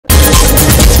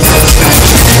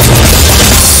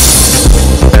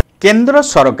केंद्र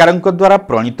सरकार द्वारा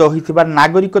प्रणीत होइथिबा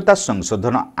नागरिकता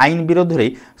संशोधन आईन विरोध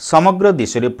में समग्र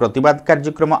देश में प्रतिवाद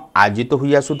कार्यक्रम आयोजित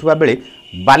होई आसुथिबा बेले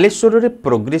बालेश्वर में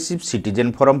प्रोग्रेसिव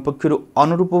सिटीजन फोरम पक्षरु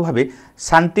अनुरूप भावे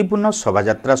शांतिपूर्ण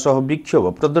शोभायात्रा सह विक्षोभ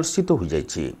प्रदर्शित हो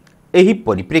जाइछि। एही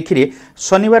परिप्रेक्षी में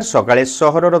शनिवार सकाळे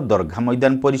सहरर दरघा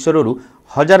मैदान परिसररू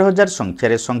हजार हजार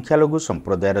संख्यार संख्यालघु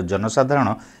संप्रदायर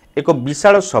जनसाधारण एक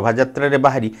विशाल शोभायात्रा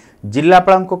बाहरी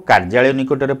जिलापाल कार्यालय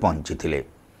निकट में पहुंची।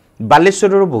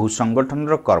 बालेश्वर बहु संगठन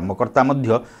कर्मकर्ता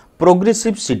मध्य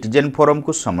प्रोग्रेसिव सिटीजन फोरम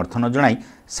को समर्थन जणाई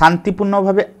शांतिपूर्ण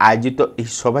भावे आयोजित एही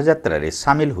शोभायात्रा रे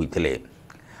सामिल होइथिले।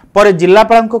 पर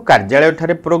जिलापाल कार्यालय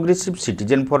ठारे प्रोग्रेसिव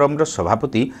सिटीजन फोरम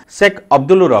सभापति शेख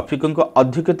अब्दुल रफिक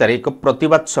अध्यक्षतार एक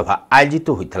प्रतिवाद सभा आयोजित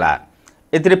होइथिला।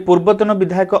 एथिरे पूर्वतन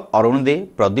विधायक अरुण दे,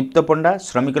 प्रदीप्त पंडा,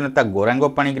 श्रमिक नेता गौरांग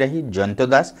पाणिग्राही, जयंत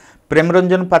दास,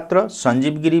 प्रेमरंजन पात्र,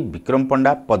 संजीव गिरी, विक्रम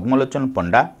पंडा, पद्मलोचन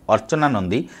पंडा, अर्चना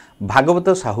नंदी, भागवत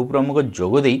साहू प्रमुख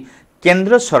जोगदे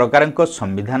केंद्र सरकार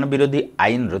संविधान विरोधी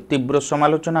आईन तीव्र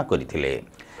समालोचना करथिले।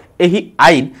 एही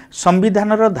आईन संविधान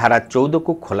धारा 14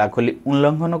 को खोलाखोली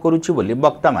उल्लंघन करुछि बोली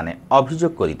वक्ता माने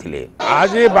अभियोग करथिले।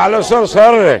 आज बालेश्वर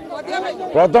शहर रे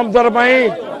प्रथम थर पई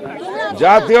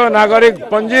जातीय नागरिक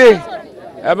पंजी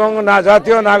एवं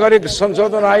जातीय नागरिक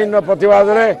संशोधन आईन प्रतिवाद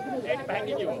रे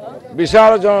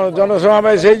विशाल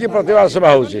जनसमावेश होगी प्रतिवाद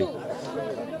सभा हो।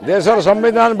 देशर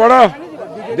संविधान बड़,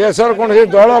 देशर कौन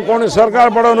दल कौन सरकार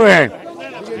बड़ नुहे।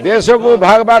 देश को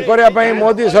भाग भाग करने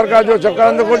मोदी सरकार जो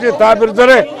चक्रांत कर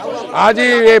विरुद्ध आज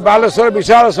ये बालेश्वर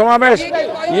विशाल समावेश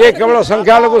ये केवल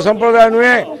संख्यालघु संप्रदाय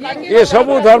नुहे, ये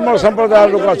सबू धर्म संप्रदाय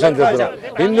लोक अच्छा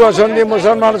हिंदू अच्छा,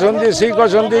 मुसलमान अच्छा, सिख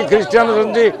अच्छा, ख्रीस्टान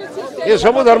अच्छा, ये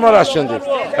सब धर्म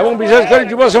एवं विशेषकर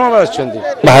युव समाज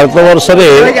भारत वर्ष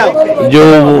जो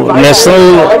नेशनल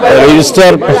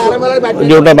रजिस्टर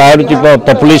जोटा बाहर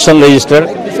पॉपुलेशन रजिस्टर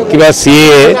कि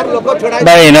CAA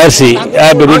बा NRC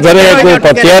या विरुद्ध में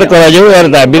प्रत्याहार कर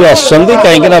दाबी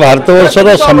कहीं भारत वर्ष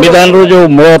संविधान रो जो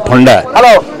मूल फंडा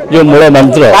जो मूल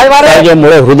मंत्र जो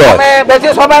मूल हृदय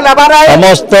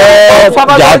समस्त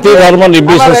जाति धर्म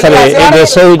निर्विशेष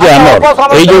देश हूँ आम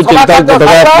ये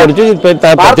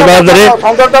चिंता प्रतिवाद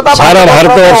सारा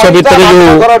भारत वर्ष भितर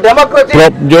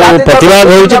जो प्रतिवाद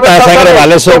हो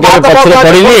बालेश्वर पक्ष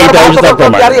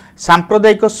पड़ी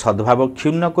सांप्रदायिक सद्भाव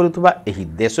क्षुण्ण करुवा एही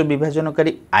देश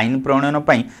विभाजनकारी आईन प्रणयन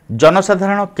पई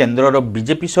जनसाधारण केंद्रर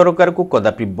बीजेपी सरकार को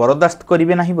कदापि बरदास्त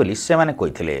करिवे नाही बोली सेमाने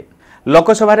कहिथिले।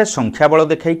 लोकसभा संख्या बल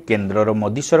देखाई केंद्रर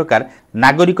मोदी सरकार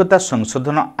नागरिकता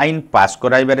संशोधन आईन पास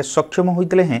कराइबारे सक्षम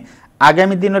होइतले हैं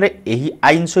आगामी दिन में एही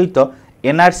आईन सहित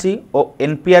NRC और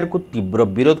NPR को तीव्र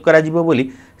विरोध करा जिवो बोली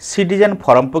सिटीजन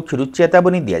फोरम पक्षरु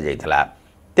चेतावनी दिया जायथला।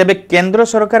 तेबे केंद्र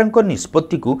सरकार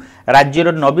निष्पत्ति को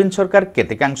राज्यर नवीन सरकार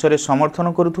केतेकांशरे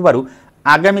समर्थन करुथुबारु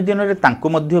आगामी दिन में तांको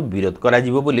मध्य विरोध करा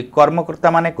जिवो बोली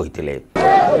कर्मकर्ता माने कहिथिले।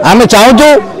 आम चाहूँ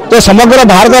तो समग्र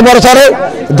भारत वर्ष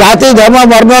में जाति धर्म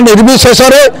वर्ण निर्विशेष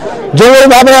जो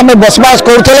भाव आम बसवास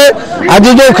करते आज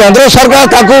जो केंद्र सरकार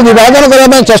ताकू विभाजन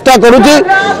करने चेष्टा करुच्ची,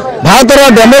 भारत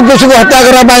डेमोक्रेसी को हत्या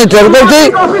करने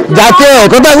जातीय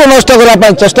एकता को नष्ट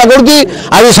करने चेष्टा करुच्ची।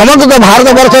 आज समस्त भारत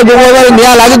वर्ष जो भाव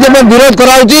निया लगी विरोध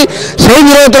कराऊँगी से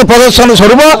विरोध प्रदर्शन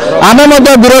स्वरूप आम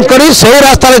विरोध कर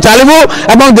रास्तार चलू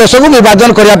और देश को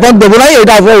विभाजन करने देवु ना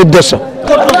यहाँ उद्देश्य।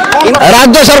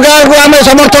 राज्य सरकार को आम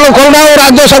समर्थन करूना और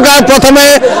राज्य सरकार प्रथम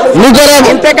निजर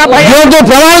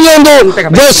प्रमाण दिंतु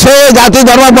जे से जाति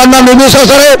धर्म वर्ण निर्विशेष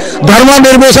धर्म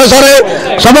निर्विशेष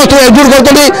समस्त एकजुट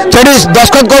कर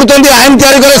दस्खत कर आईन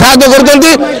तैयारी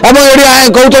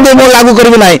कहते मो लागू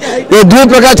करी ना ये दुई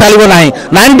प्रकार चलो ना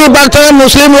 90%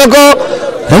 मुस्लिम लोक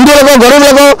हिंदू लोक गरीब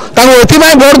लोक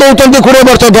एपाई भोट दौरान 20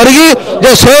 वर्ष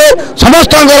धरिकी से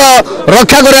समस्त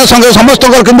रक्षा करने संगे समस्त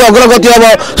केमती अग्रगति हम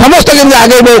समस्त केमती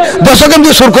आगे देश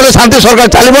केमती सुरखुरे शांति सरकार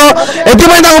चलो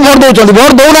एपाई भोट दौरान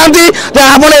भोट दौना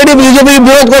आप बीजेपी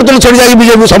विरोध कर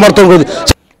बीजेपी समर्थन कर।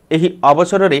 एही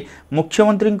अवसर में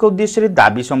मुख्यमंत्री उद्देश्य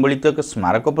दाबी संबलित एक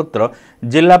स्मारक पत्र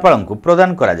जिलापाल को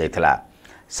प्रदान करा जायथला।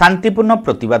 शांतिपूर्ण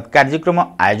प्रतिवाद कार्यक्रम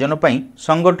आयोजन पई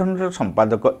संगठन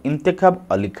संपादक इंतेखाब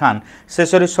अली खान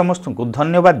शेष समस्त को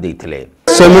धन्यवाद देते।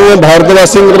 समूह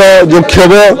भारतवासी जो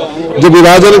क्षोभ जो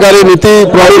विभाजनकारी नीति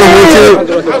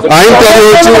प्रयोग आईन तैयारी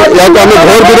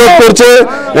घोर विरोध करछे।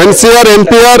 NCR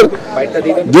NPR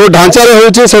जो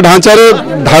ढांचा से ढांचा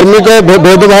धार्मिक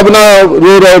भेदभावना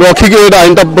रखिक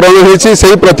आईन प्रयोग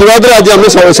होती प्रतिवाद आज आम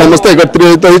समस्त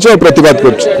एकत्रित प्रतिवाद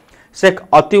कर। शेख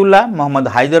अतिउल्ला, मोहम्मद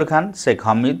हाइदर खान, शेख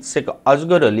हमीद, शेख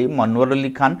अजगर अली, मनवर अली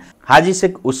खान, हाजी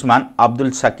शेख उस्मान,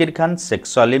 अब्दुल शाकिर खान, शेख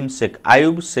सलीम, शेख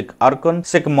आयुब, शेख अर्कन,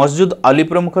 शेख मस्जुद अली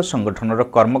प्रमुख संगठनर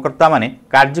कर्मकर्ता माने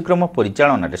कार्यक्रम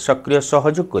परिचालन में सक्रिय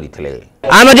सहयोग करथिले।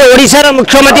 आम जो ओडिशार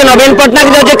मुख्यमंत्री नवीन पट्टनायक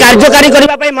जो कार्यकारी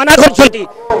करने मना कर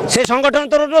संगठन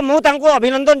तरफ मुझे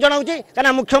अभिनंदन जनाऊँ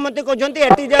क्या मुख्यमंत्री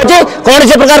कहते कौन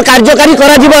से प्रकार कार्यकारी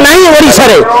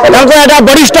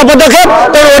वरिष्ठ पदक्षेप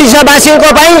तो ओडावासी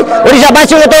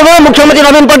ओडावासी मुख्यमंत्री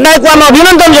नवीन पट्टनायक को आम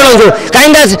अभिनंदन जनाऊँ कहीं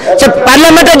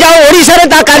पार्लियामेंट जाओ ओडिशा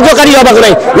कार्यकारी होगा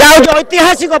नहीं या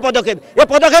ऐतिहासिक पदक्षेप ये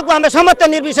पदक्षेप को आम समस्त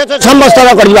निर्विशेष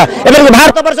समर्थन करवा एवं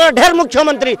भारत वर्ष ढेर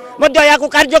मुख्यमंत्री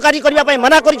कार्यकारी करने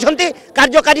मना कर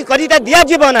कार्यकारी करिता दिया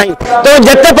जीव नहीं तो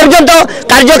जिते पर्यंत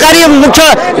कार्यकारी मुख्य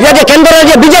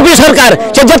केंद्र बीजेपी सरकार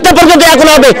से जिते पर्यंत या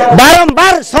नबे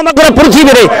बारंबार समग्र पृथ्वी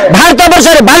में भारत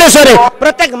वर्ष बालेश्वर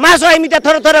प्रत्येक मास एमती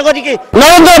थर थर कर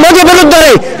नरेंद्र मोदी विरुद्ध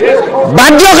में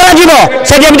बाध्य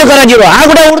कर आ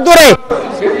गोटे उर्दू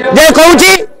कहूँ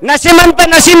नसीमन पे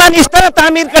नसीमन इस तरह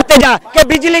तामीर करते जा कि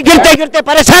बिजली गिरते गिरते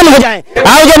परेशान हो जाए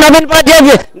आओ जो नवीन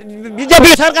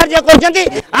बीजेपी सरकार जो कहते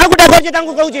आ गोटे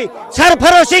कहूँ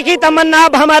सरफरोशी की तमन्ना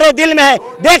अब हमारे दिल में है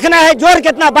देखना है जोर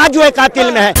कितना बाजू है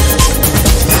कातिल में है।